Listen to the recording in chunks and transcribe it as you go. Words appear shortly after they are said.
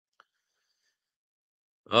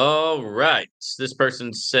All right. This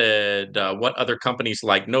person said, what other companies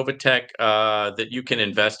like NOVATECH that you can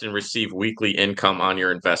invest and receive weekly income on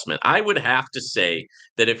your investment? I would have to say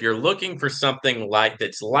that if you're looking for something like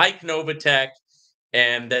that's like NOVATECH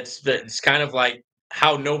and that's kind of like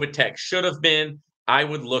how NOVATECH should have been, I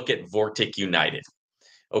would look at Vortic United.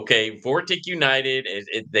 Okay, Vortic United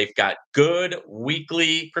they've got good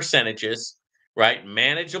weekly percentages, right?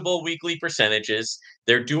 Manageable weekly percentages.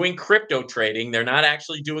 They're doing crypto trading. They're not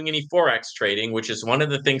actually doing any forex trading, which is one of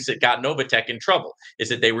the things that got Novatech in trouble. Is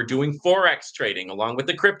that they were doing forex trading along with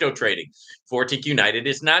the crypto trading. Vortic United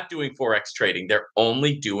is not doing forex trading. They're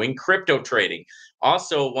only doing crypto trading.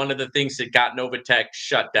 Also, one of the things that got Novatech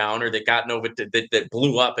shut down, or that got Novatech that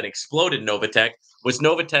blew up and exploded Novatech, was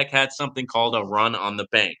Novatech had something called a run on the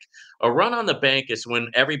bank. A run on the bank is when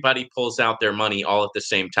everybody pulls out their money all at the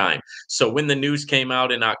same time. So when the news came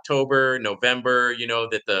out in October, November,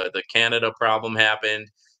 that the Canada problem happened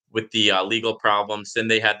with the legal problems. Then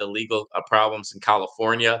they had the legal problems in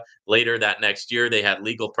California. Later that next year, they had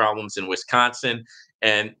legal problems in Wisconsin.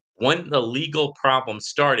 And when the legal problem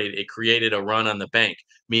started, it created a run on the bank,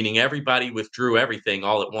 meaning everybody withdrew everything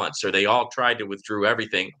all at once, or they all tried to withdraw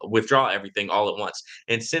everything all at once.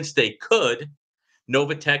 And since they could,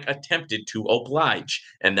 Novatech attempted to oblige,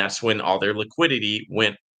 and that's when all their liquidity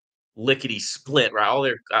went lickety split. Right,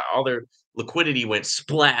 all their liquidity went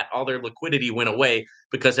splat. All their liquidity went away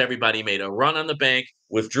because everybody made a run on the bank,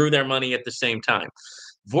 withdrew their money at the same time.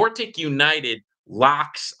 Vortic United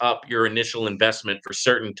locks up your initial investment for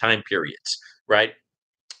certain time periods, right?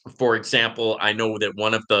 For example, I know that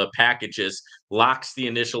one of the packages locks the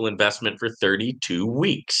initial investment for 32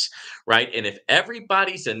 weeks, right? And if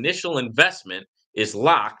everybody's initial investment is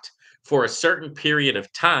locked for a certain period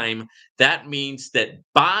of time, that means that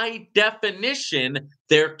by definition,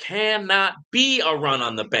 there cannot be a run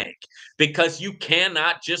on the bank because you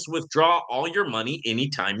cannot just withdraw all your money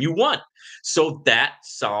anytime you want. So that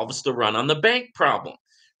solves the run on the bank problem,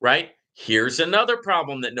 right? Here's another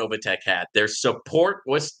problem that Novatech had. Their support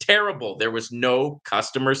was terrible. There was no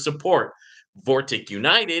customer support. Vortic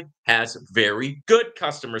United has very good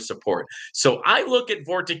customer support. So I look at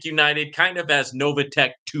Vortic United kind of as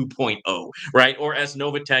Novatech 2.0, right? Or as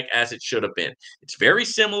Novatech as it should have been. It's very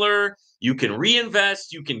similar. You can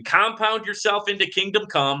reinvest, you can compound yourself into kingdom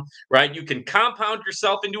come, right? You can compound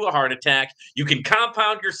yourself into a heart attack, you can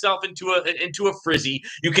compound yourself into a frizzy,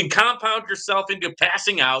 you can compound yourself into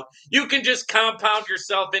passing out, you can just compound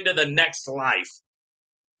yourself into the next life,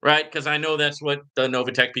 right? Because I know that's what the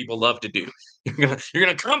Novatech people love to do. You're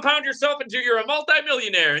gonna compound yourself until you're a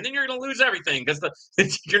multimillionaire, and then you're gonna lose everything because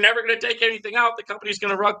you're never gonna take anything out. The company's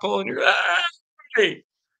gonna rug pull, and you're hey,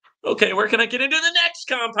 okay. Where can I get into the next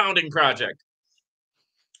compounding project?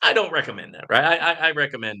 I don't recommend that, right? I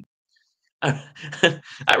recommend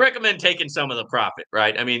I recommend taking some of the profit,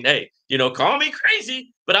 right? I mean, hey, call me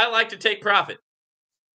crazy, but I like to take profit.